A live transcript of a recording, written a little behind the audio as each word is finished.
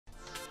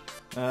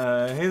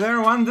Hey there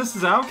everyone, this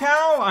is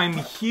Cow. I'm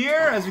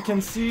here. As you can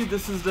see,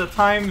 this is the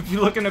time, if you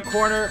look in the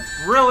corner,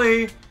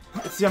 really,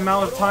 it's the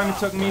amount of time it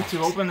took me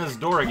to open this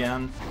door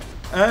again.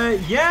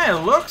 Yeah,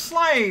 it looks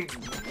like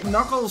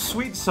Knuckles'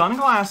 sweet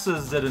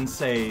sunglasses didn't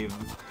save.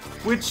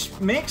 Which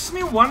makes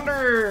me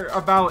wonder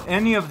about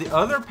any of the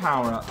other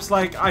power-ups.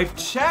 Like, I've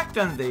checked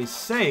and they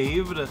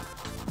saved,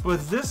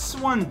 but this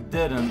one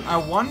didn't. I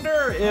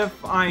wonder if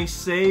I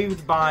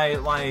saved by,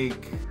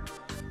 like,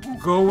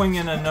 going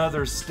in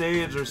another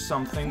stage or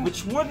something,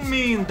 which would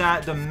mean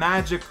that the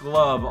magic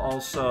glove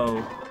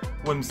also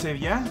wouldn't save.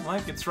 Yeah,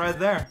 like, it's right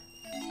there.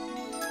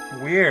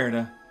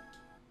 Weird.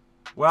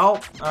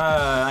 Well,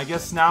 I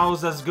guess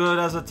now's as good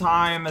as a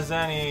time as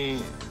any.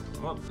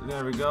 Well,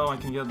 there we go. I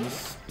can get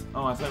this.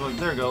 Oh, I think, like,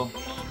 there we go.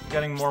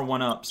 Getting more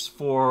one-ups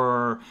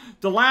for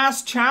the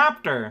last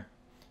chapter.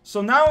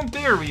 So now in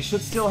theory, we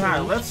should still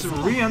have. Let's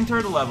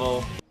re-enter the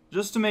level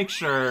just to make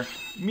sure.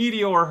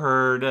 Meteor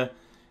Herd.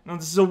 Now,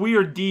 this is a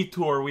weird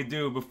detour we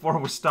do before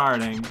we're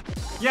starting.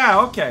 Yeah,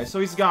 okay, so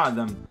he's got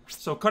them.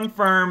 So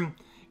confirm,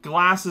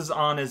 glasses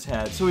on his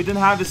head. So he didn't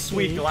have his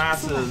sweet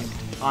glasses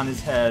on his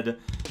head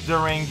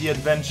during the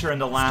adventure in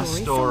the last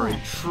story.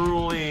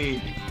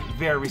 Truly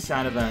very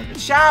sad event.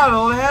 It's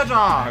Shadow the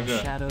Hedgehog!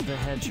 Shadow the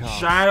Hedgehog.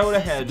 Shadow the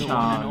Hedgehog. The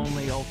one and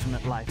only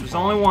ultimate life. There's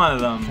only one of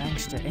them.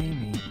 Thanks to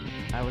Amy,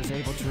 I was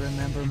able to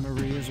remember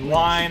Maria's wish.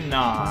 Why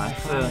not?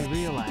 When I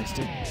finally realized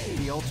it,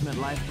 the ultimate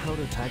life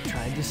prototype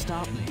tried to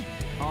stop me.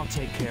 I'll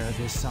take care of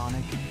this,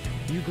 Sonic.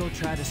 You go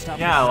try to stop.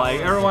 Yeah, like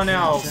everyone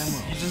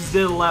else, you just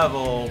did a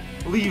level.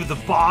 Leave the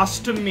boss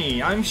to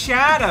me. I'm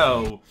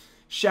Shadow.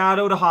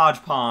 Shadow the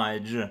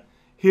Hodgepodge.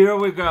 Here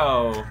we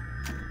go.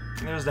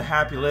 There's the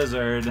happy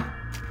lizard.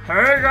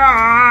 Hey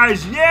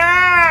guys,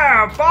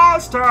 yeah,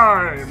 boss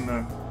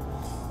time.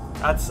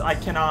 That's, I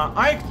cannot,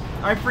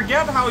 I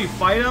forget how you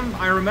fight him.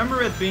 I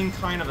remember it being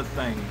kind of a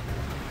thing.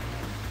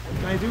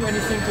 Can I do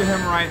anything to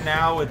him right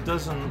now? It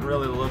doesn't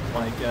really look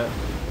like it.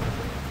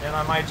 And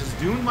I might just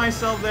doom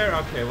myself there?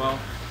 Okay, well.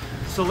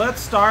 So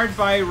let's start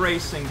by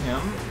racing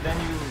him. Then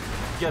you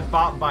get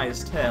bopped by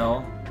his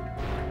tail.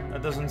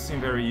 That doesn't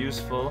seem very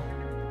useful.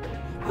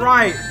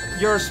 Right,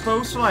 you're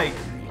supposed to, like,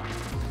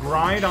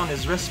 grind on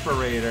his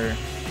respirator.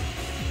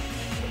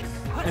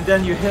 And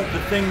then you hit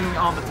the thing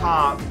on the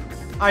top.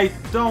 I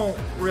don't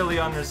really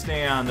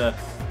understand.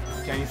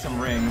 Okay, I need some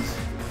rings.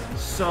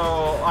 So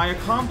I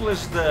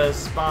accomplished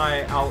this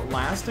by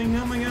outlasting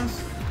him, I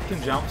guess? You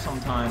can jump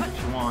sometimes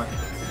if you want.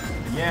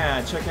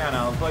 Yeah, check that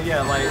out. But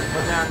yeah, like,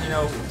 but then, you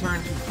know,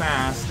 turn too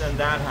fast, and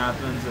that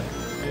happens.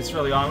 And it's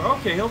really on.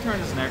 Okay, he'll turn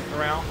his neck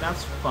around.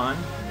 That's fun.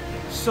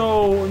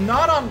 So,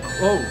 not on.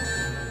 Oh,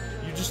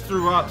 you just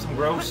threw up some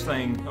gross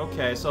thing.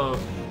 Okay, so.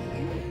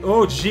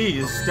 Oh,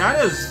 geez.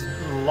 That is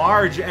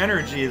large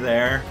energy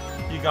there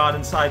you got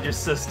inside your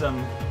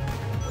system.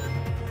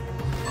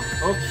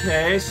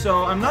 Okay,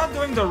 so I'm not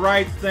doing the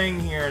right thing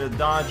here to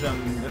dodge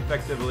him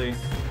effectively.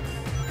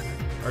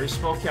 Are you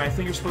supposed to? I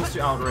think you're supposed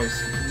to outrace.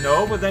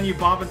 No, but then you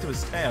bop into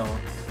his tail.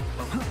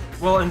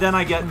 Well, and then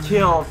I get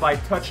killed by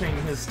touching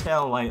his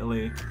tail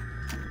lightly.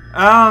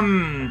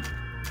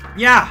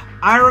 Yeah,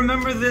 I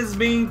remember this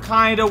being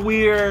kind of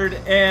weird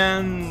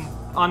and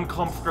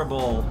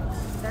uncomfortable.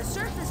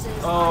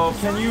 Oh,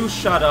 can you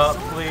shut up,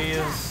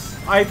 please?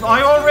 I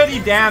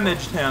already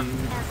damaged him.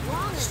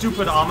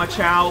 Stupid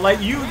Amachow. Like,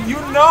 you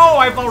know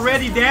I've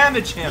already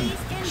damaged him.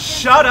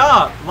 Shut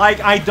up. Like,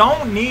 I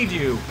don't need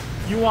you.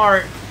 You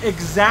are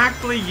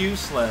exactly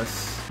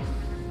useless.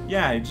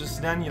 Yeah,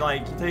 just then you,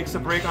 like, he takes a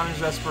break on his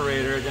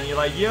respirator, then you're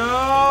like,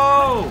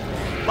 yo!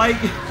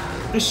 Like,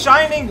 the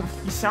shining,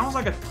 he sounds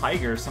like a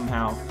tiger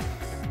somehow.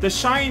 The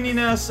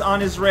shininess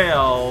on his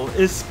rail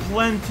is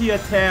plenty a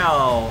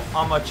tell,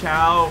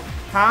 Amachow.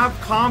 Have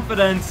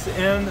confidence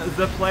in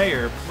the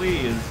player,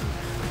 please.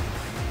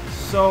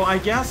 So I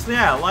guess,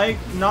 yeah, like,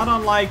 not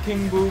unlike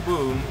King Boo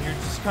Boo, you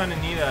just kind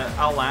of need to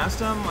outlast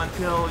him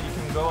until you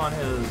can go on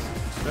his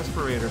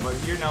respirator. But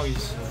here now he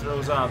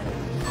throws up.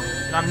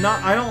 And I'm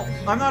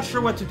not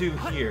sure what to do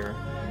here.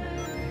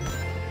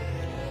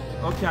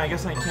 Okay, I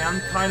guess I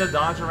can kind of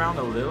dodge around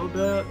a little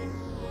bit.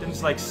 Then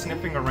he's like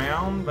sniffing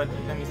around, but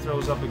then he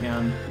throws up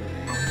again.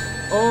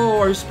 Oh,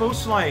 are you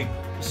supposed to like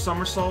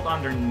somersault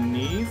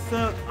underneath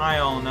it? I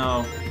don't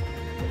know.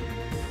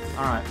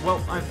 Alright,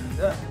 well,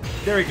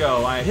 there we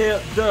go. I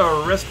hit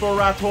the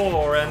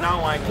respirator, and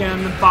now I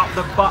can pop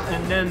the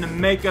button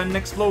and make an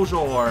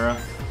explosion.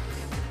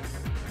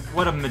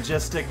 What a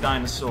majestic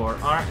dinosaur.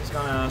 Alright, he's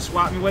gonna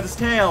swat me with his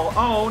tail.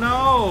 Oh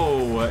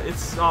no!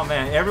 It's, oh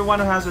man, everyone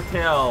who has a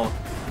tail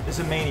is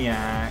a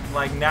maniac.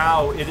 Like,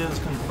 now it is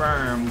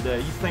confirmed.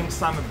 He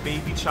thinks I'm a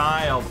baby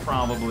child,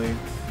 probably.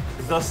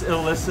 Thus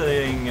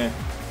eliciting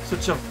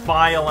such a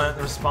violent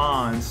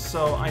response.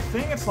 So I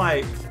think it's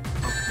like...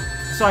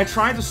 So I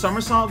tried to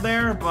somersault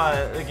there,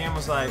 but the game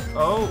was like,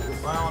 oh,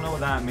 I don't know what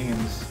that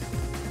means.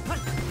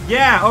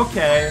 Yeah,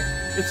 okay.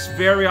 It's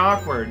very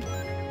awkward.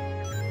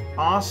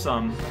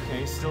 Awesome.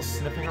 Okay, he's still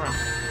sniffing around.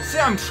 See,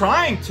 I'm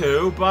trying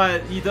to,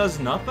 but he does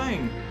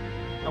nothing.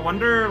 I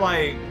wonder,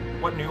 like,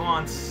 what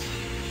nuance...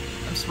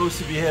 I'm supposed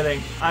to be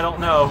hitting? I don't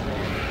know.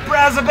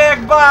 Press a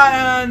big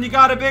button! You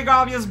got a big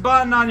obvious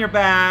button on your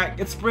back.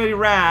 It's pretty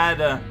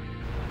rad.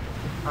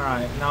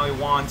 Alright, now he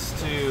wants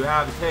to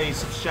have a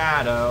taste of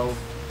Shadow.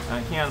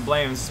 I can't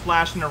blame him.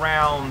 Splashing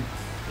around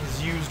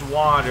his used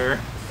water.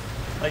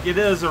 Like, it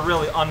is a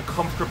really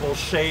uncomfortable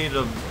shade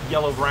of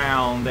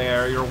yellow-brown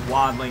there you're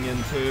waddling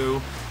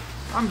into.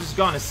 I'm just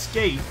gonna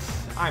skate.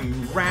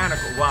 I'm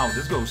radical. Wow,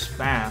 this goes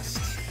fast.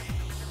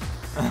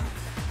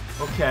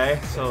 Okay,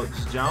 so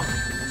just jump.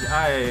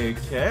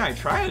 Okay, I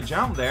tried to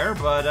jump there,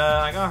 but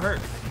I got hurt.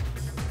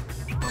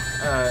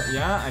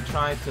 Yeah, I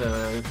tried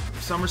to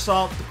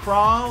somersault the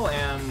crawl,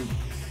 and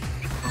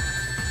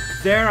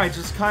there I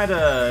just kind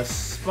of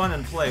spun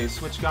in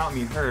place, which got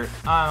me hurt.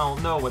 I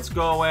don't know what's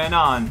going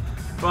on,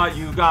 but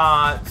you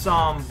got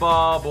some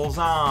bubbles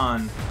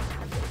on.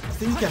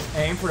 I think you can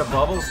aim for the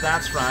bubbles,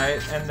 that's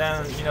right, and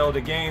then, you know,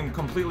 the game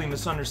completely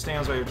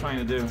misunderstands what you're trying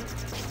to do.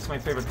 It's my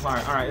favorite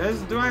part. Alright,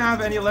 do I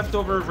have any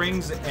leftover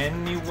rings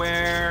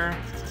anywhere?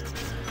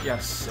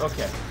 Yes,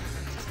 okay.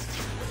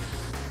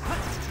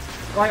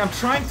 Like, I'm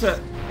trying to...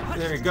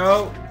 There you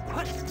go.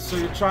 So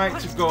you're trying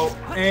to go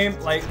aim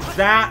like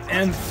that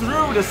and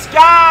through the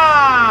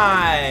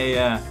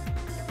sky!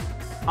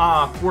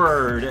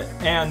 Awkward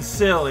and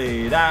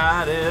silly.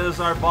 That is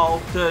our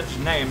voltage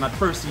name. At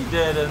first he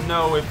didn't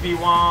know if he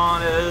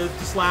wanted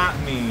to slap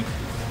me,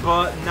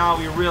 but now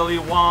he really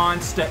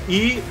wants to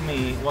eat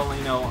me. Well,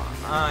 you know,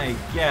 I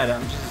get it.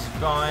 I'm just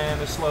going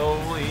to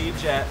slowly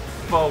jet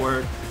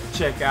forward.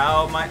 Check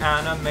out my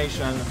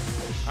animation.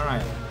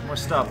 Alright, more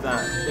stuff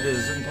that it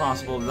is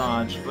impossible to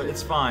dodge, but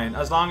it's fine.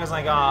 As long as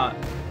I got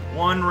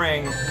one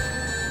ring,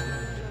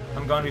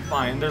 I'm gonna be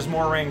fine. There's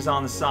more rings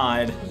on the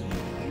side.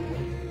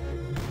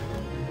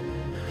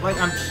 Like,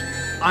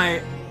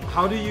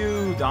 how do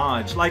you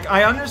dodge? Like,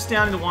 I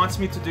understand it wants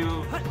me to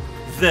do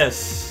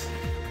this.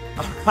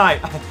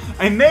 Alright,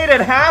 I made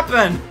it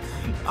happen!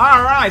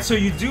 Alright, so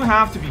you do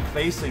have to be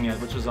facing it,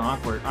 which is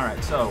awkward.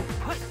 Alright, so...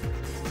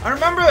 I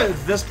remember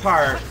this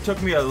part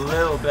took me a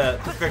little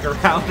bit to figure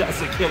out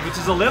as a kid, which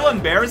is a little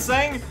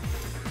embarrassing,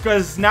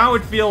 because now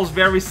it feels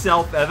very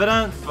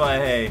self-evident, but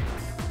hey.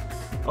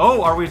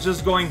 Oh, are we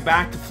just going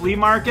back to flea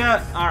market?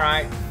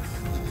 Alright.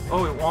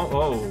 Oh, it won't.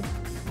 Oh.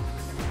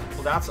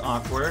 Well, that's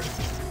awkward.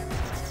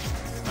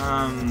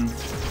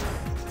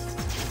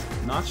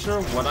 Not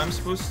sure what I'm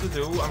supposed to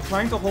do. I'm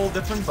trying to hold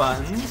different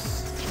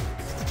buttons.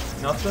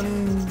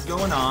 Nothing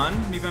going on.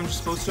 Maybe I'm just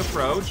supposed to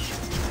approach.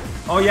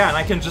 Oh yeah, and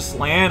I can just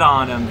land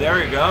on him.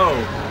 There you go.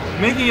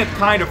 Making it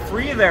kind of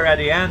free there at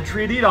the end.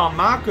 3D on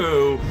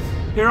Maku.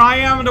 Here I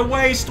am in the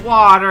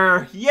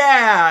wastewater.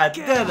 Yeah,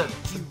 did it.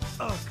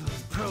 Ugly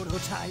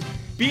prototype.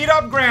 Beat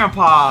up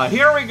Grandpa.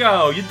 Here we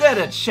go. You did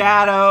it,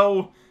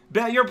 Shadow.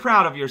 Bet you're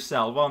proud of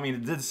yourself. Well, I mean,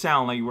 it did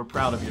sound like you were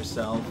proud of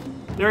yourself.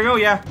 There you go,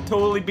 yeah.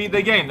 Totally beat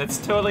the game. That's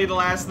totally the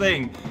last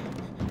thing.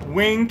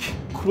 Wink.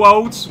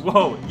 Quotes.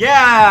 Whoa.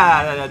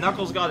 Yeah!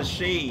 Knuckles got his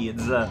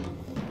shades.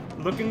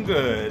 Looking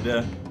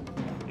good.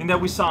 And that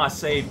we saw a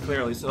save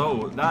clearly,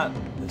 so that...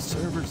 The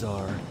servers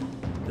are...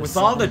 With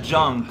all the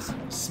junk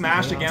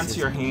smashed against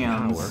your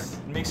hands,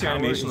 it makes your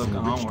animation look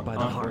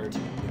awkward.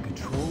 The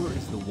controller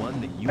is the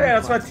one that you... Hey,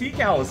 that's what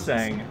T-Cal was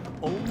saying.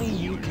 Only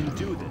you can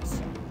do this.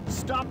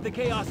 Stop the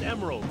Chaos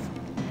Emeralds.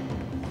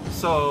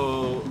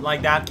 So,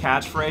 like, that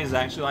catchphrase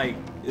actually, like,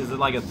 is it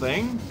like a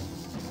thing?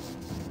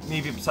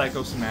 Maybe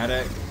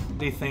psychosomatic.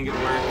 They think it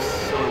works,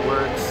 so it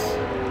works.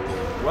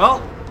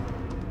 Well...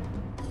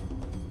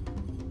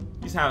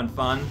 He's having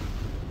fun.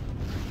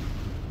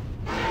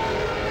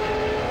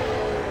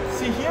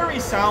 See, here he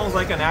sounds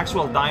like an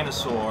actual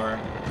dinosaur.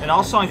 And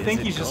also, I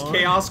think he's just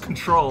chaos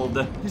controlled.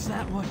 Is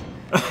that what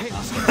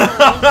chaos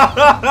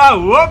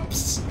controlled?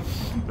 Whoops!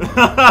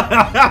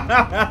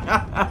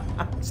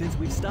 Since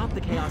we've stopped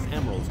the Chaos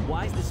Emeralds,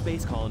 why is the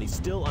space colony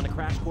still on a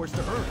crash course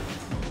to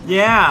Earth?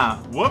 Yeah,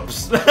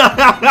 whoops.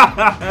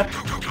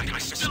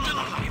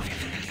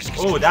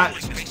 Oh, that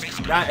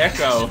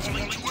echo.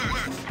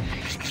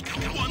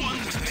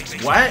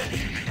 What?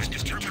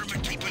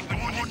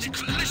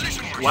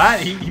 What?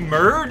 He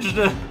merged?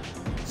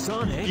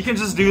 Sonic? He can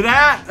just do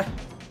that?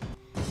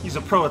 He's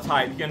a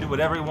prototype. He can do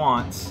whatever he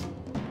wants.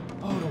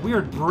 Oh, the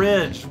weird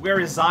bridge where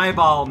his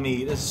eyeball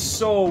meet is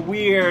so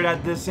weird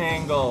at this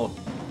angle.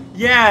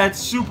 Yeah, it's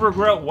super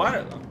gross.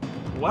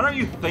 What are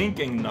you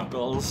thinking,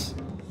 Knuckles?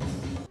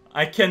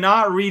 I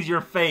cannot read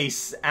your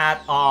face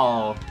at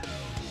all.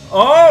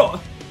 Oh!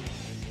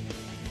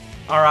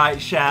 Alright,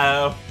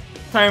 Shadow.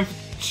 Time to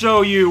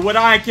show you what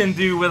I can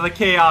do with the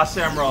Chaos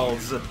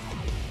Emeralds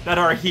that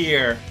are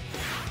here.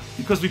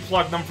 Because we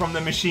plugged them from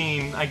the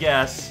machine, I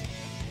guess.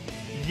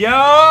 Yo!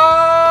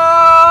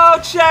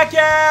 Check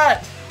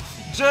it!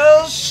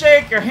 Just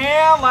shake your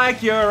hand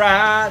like you're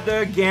at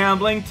the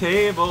gambling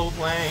table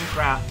playing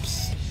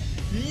craps.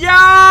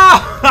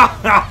 Yeah!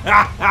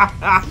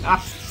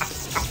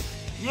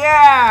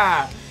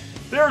 Yeah!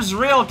 There's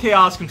real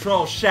chaos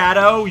control,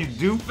 Shadow, you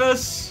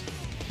doofus.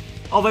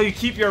 Although you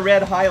keep your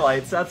red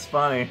highlights, that's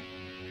funny.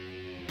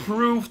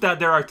 Proof that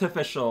they're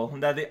artificial,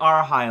 that they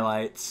are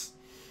highlights.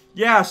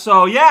 Yeah,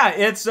 so yeah,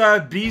 it's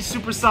B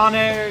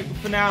Supersonic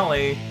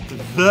Finale.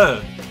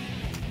 The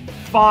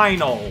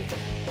final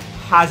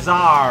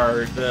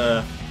hazard.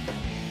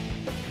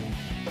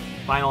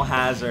 Final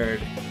hazard.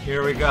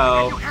 Here we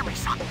go.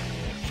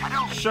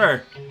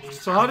 Sure.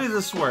 So how does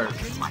this work?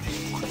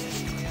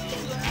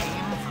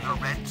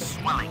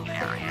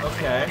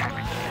 Okay.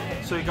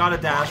 So you got a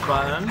dash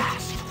button.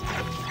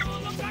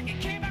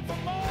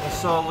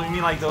 So you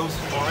mean like those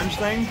orange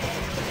thing?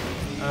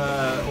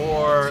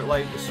 Or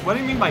like, what do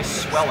you mean by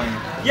swelling?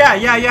 Yeah,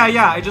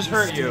 I just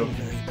hurt you.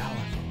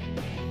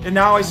 And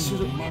now I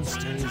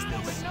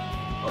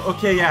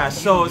okay, yeah,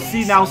 so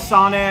see now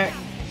Sonic,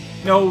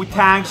 no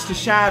tags to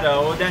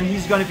Shadow, then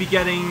he's gonna be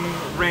getting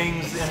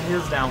rings in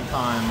his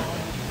downtime.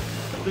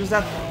 There's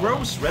that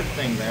gross red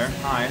thing there.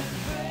 Hi.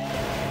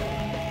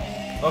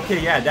 Okay,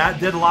 yeah, that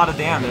did a lot of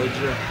damage.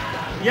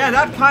 Yeah,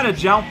 that kind of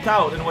jumped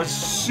out and was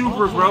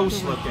super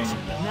gross looking.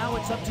 Now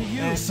it's up to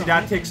you. And see,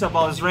 that takes up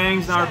all his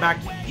rings. Now we're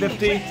back to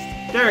 50.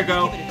 There we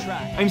go.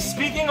 I'm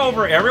speaking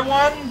over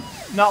everyone,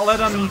 not let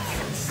them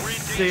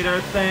say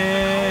their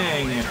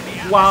thing.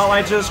 While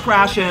I just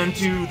crash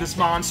into this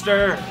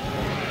monster.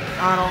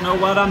 I don't know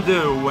what I'm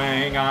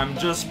doing. I'm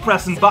just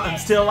pressing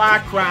buttons till I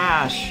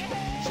crash.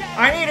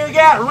 I need to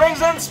get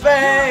rings in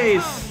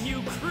space.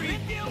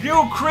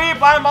 You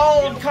creep, I'm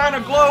all kind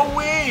of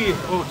glowy!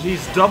 Oh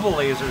geez, double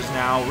lasers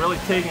now, really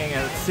taking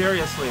it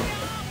seriously.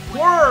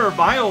 Poor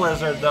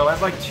Bio-Lizard though, has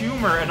like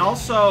tumor, and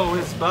also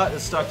his butt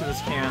is stuck to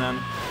this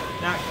cannon.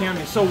 That can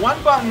be. So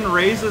one button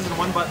raises and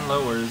one button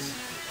lowers.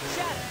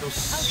 So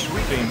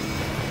sweeping.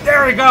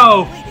 There we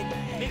go!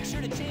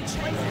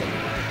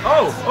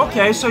 Oh,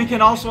 okay, so you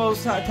can also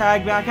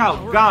tag back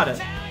out. Got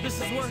it.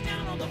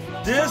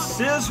 This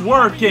is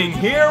working,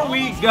 here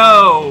we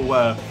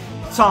go!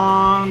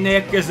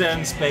 Sonic is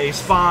in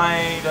space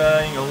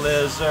fighting a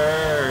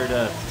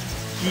lizard.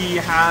 He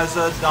has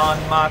a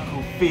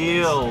Danmaku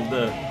field.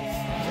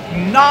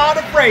 Not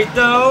afraid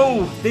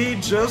though, they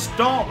just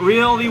don't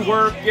really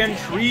work in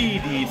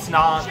 3D. It's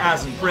not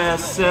as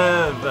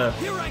impressive.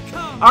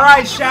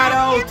 Alright,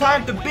 Shadow,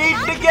 time to beat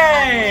the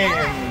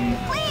game!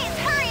 Please,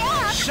 hurry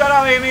up! Shut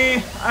up,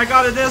 Amy! I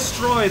gotta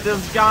destroy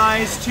this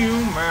guy's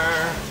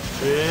tumor.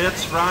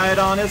 It's right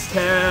on his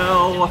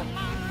tail.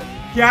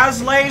 He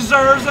has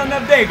lasers and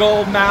a big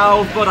old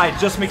mouth, but it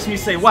just makes me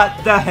say, what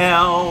the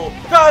hell?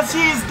 Cause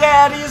he's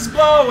dead, he's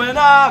blowing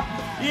up,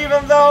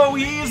 even though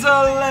he's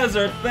a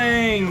lizard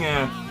thing.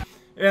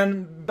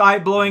 And by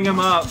blowing him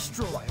up,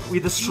 we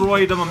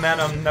destroyed the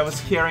momentum that was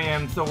carrying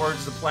him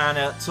towards the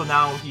planet, so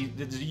now he's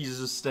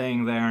just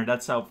staying there.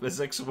 That's how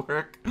physics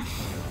work.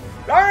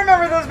 I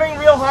remember this being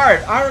real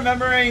hard. I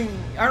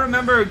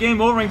remember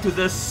game overing to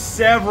this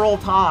several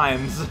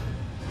times.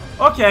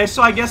 Okay,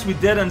 so I guess we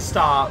didn't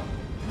stop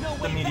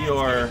the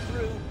meteor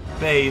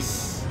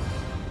base,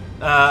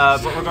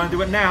 but we're gonna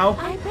do it now.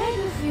 I beg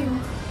of you.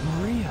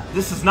 Maria.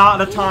 This is not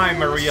the time,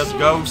 Maria's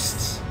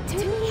ghosts. To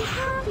be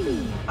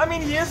happy. I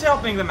mean, he is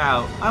helping them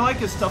out. I like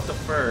his stuff to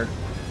fur.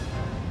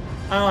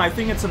 I don't know, I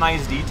think it's a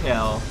nice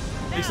detail.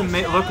 Makes him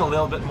look a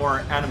little bit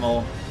more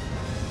animal.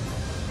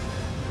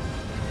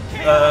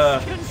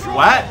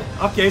 What?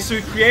 Okay, so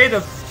we create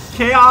a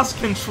chaos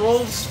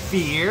control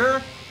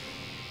sphere.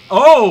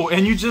 Oh,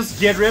 and you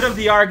just get rid of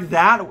the arc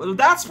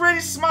that's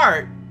pretty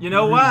smart. You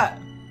know what?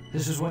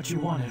 This is what you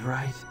wanted,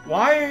 right?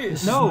 Why?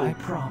 This No. is my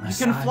promise.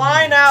 You can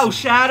fly now,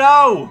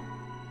 Shadow!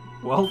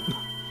 Well,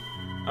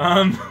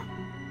 I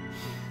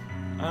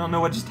don't know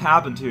what just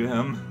happened to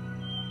him.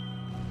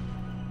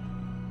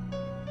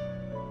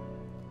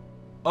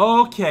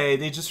 Okay,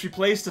 they just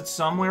replaced it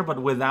somewhere,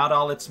 but without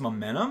all its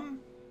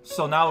momentum?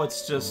 So now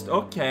it's just,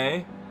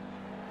 okay.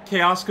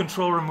 Chaos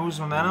control removes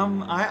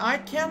momentum? I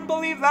can't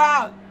believe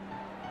that!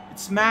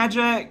 It's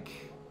magic.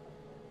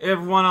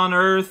 Everyone on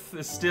Earth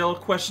is still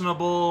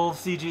questionable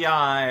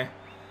CGI,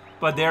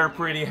 but they're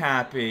pretty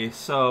happy,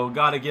 so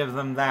gotta give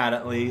them that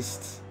at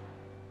least.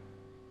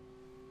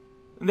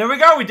 And there we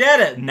go, we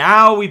did it!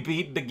 Now we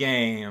beat the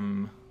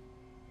game.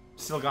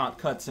 Still got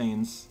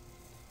cutscenes.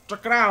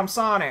 Check it out, I'm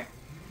Sonic.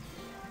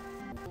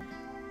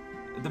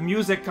 The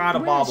music kinda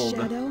bobbled.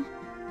 Shadow?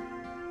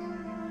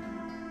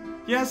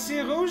 Yeah, see,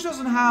 Rouge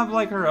doesn't have,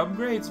 like, her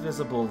upgrades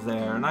visible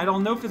there, and I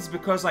don't know if it's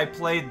because I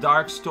played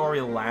Dark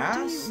Story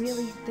last. Do you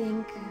really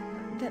think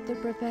that the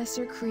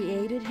professor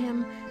created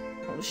him,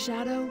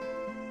 Shadow,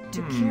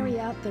 to carry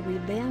out the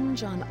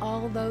revenge on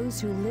all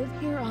those who live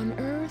here on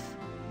Earth?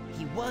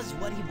 He was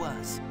what he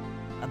was,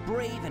 a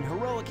brave and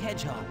heroic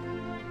hedgehog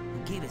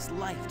who gave his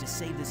life to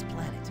save this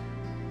planet.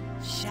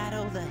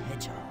 Shadow the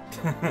Hedgehog.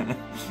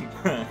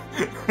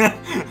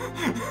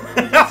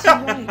 That's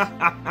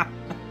right.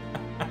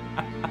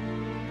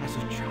 As a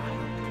child,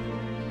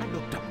 I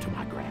looked up to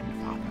my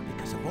grandfather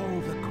because of all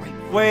the great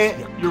things Wait,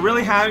 he you're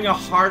really having a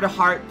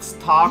heart-to-heart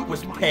talk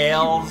with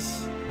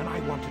Tails? and I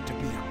wanted to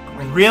be a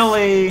great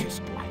Really?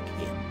 scientist like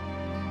him.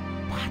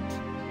 But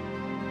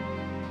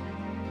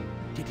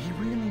did he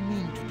really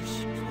mean to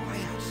destroy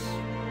us?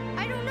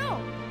 I don't know,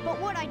 but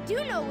what I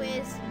do know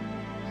is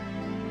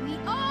we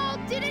all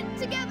did it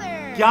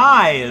together.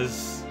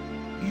 Guys!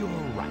 You're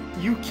right.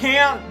 You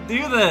can't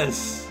do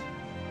this.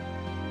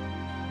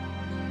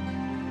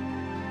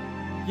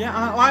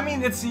 Yeah, I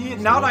mean, it's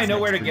now that I know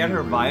where to get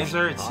her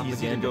visor, it's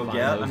easy to go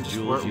get. I'm just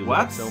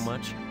what? So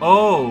much.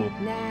 Oh,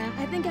 Nah,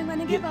 I think I'm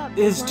gonna give up.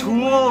 his This line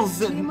of work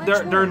tools, is too much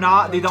they're work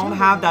not, for they don't too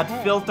have little that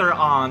pay. filter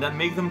on that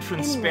make them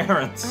transparent,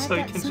 Anyway, so I've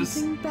you got can just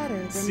something better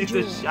than see the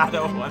jewels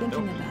shadow that I'm window.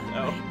 thinking about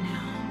No.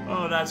 right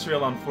now. Oh, that's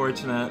real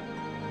unfortunate.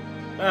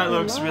 That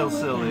looks real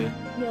silly.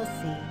 You'll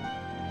see.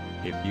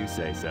 If you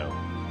say so.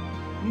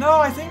 No,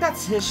 I think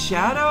that's his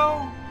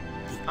shadow.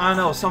 I don't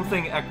know,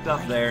 something ecked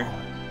up there.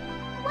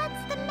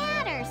 What's the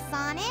matter,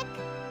 Sonic?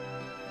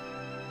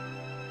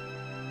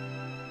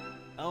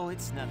 Oh,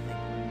 it's nothing.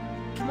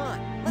 Come on,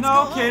 let's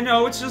No, go okay, home.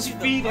 no, it's just The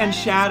feet and planet's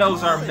shadows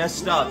cool are and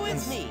messed blue up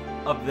as me.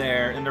 up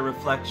there in the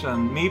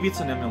reflection. Maybe it's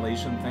an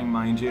emulation thing,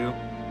 mind you.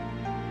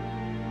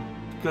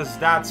 Because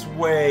that's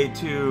way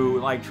too,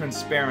 like,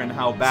 transparent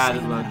how bad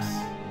it looks.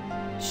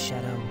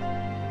 Shadow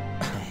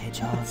the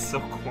Hedgehog. It's so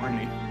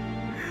corny.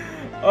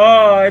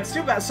 Oh, it's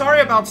too bad. Sorry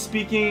about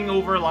speaking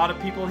over a lot of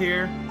people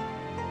here.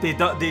 They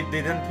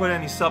didn't put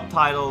any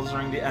subtitles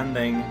during the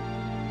ending.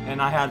 And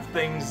I had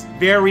things,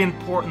 very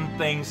important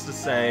things to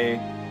say.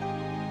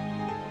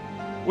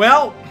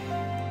 Well,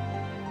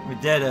 we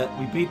did it.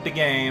 We beat the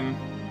game.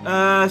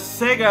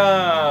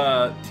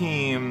 Sega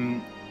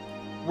team,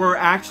 we're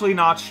actually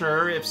not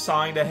sure if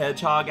Sonic the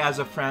Hedgehog as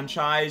a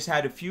franchise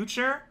had a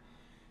future.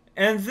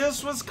 And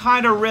this was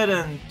kind of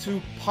written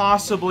to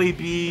possibly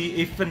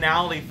be a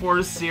finale for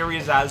the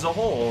series as a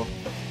whole.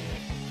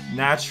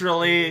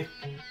 Naturally,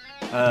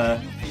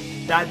 that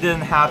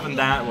didn't happen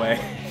that way.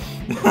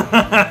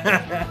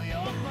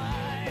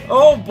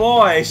 Oh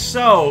boy,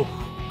 so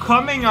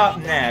coming up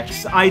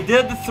next, I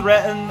did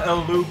threaten a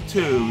Loop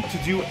 2 to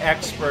do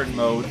expert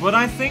mode, but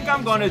I think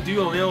I'm gonna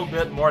do a little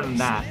bit more than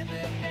that.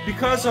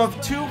 Because of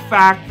two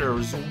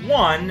factors.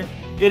 One,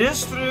 it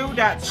is through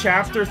that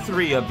chapter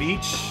 3 of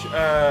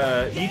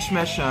each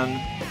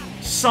mission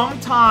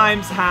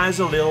sometimes has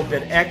a little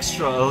bit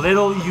extra, a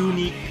little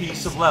unique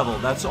piece of level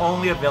that's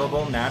only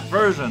available in that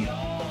version.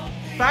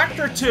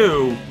 Factor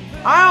 2,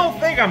 I don't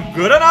think I'm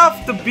good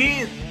enough to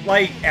beat,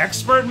 like,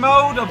 expert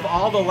mode of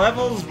all the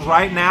levels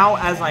right now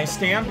as I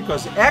stand,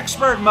 because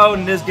expert mode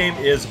in this game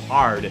is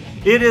hard.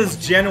 It is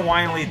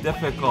genuinely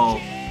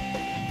difficult.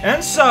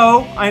 And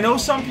so, I know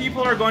some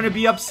people are going to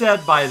be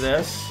upset by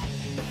this,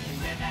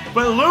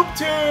 but Loop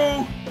 2,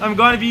 I'm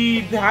going to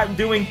be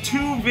doing 2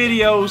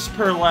 videos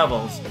per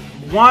levels.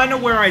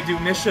 One where I do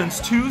missions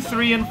 2,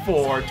 3, and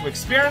 4 to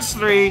experience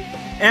 3,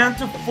 and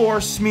to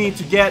force me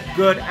to get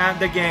good at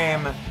the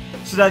game,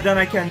 so that then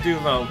I can do,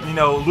 you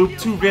know, Loop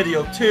 2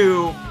 video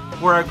 2,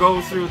 where I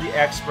go through the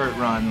expert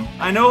run.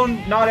 I know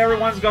not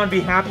everyone's going to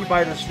be happy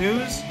by this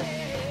news,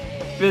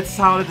 but it's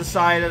how I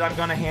decided I'm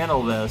going to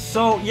handle this.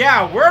 So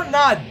yeah, we're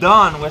not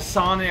done with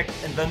Sonic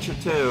Adventure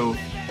 2,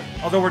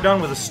 although we're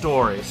done with the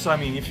story. So I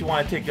mean, if you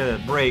want to take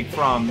a break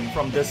from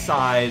this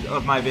side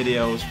of my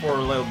videos for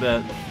a little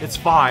bit, it's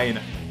fine.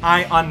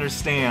 I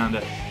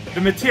understand. The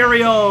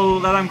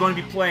material that I'm going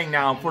to be playing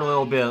now for a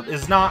little bit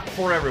is not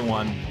for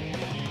everyone,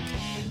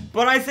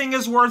 but I think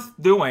it's worth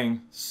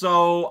doing,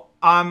 so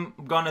I'm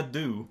gonna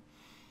do.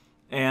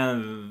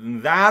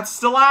 And that's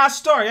the last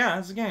story. Yeah,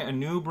 that's the game. A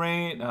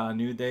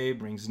new day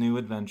brings new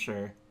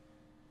adventure.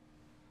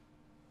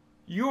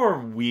 You're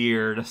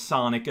weird,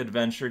 Sonic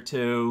Adventure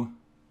 2.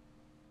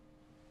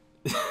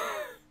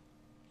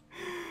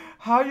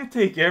 How you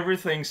take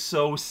everything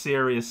so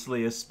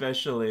seriously,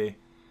 especially.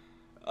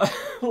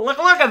 Look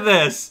at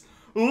this!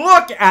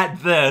 Look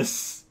at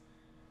this!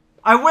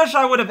 I wish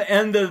I would have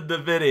ended the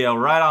video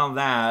right on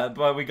that,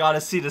 but we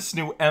gotta see this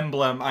new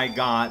emblem I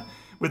got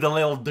with a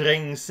little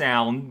dring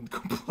sound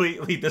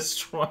completely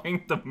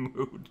destroying the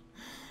mood.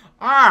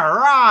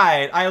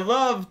 Alright! I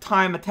love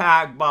time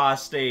attack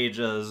boss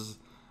stages.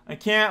 I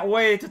can't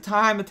wait to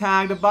time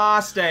attack the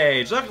boss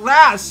stage. Look at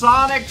that!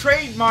 Sonic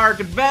Trademark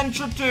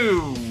Adventure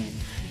 2!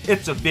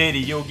 It's a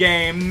video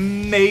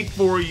game made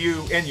for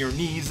you and your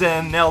knees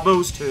and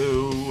elbows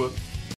too.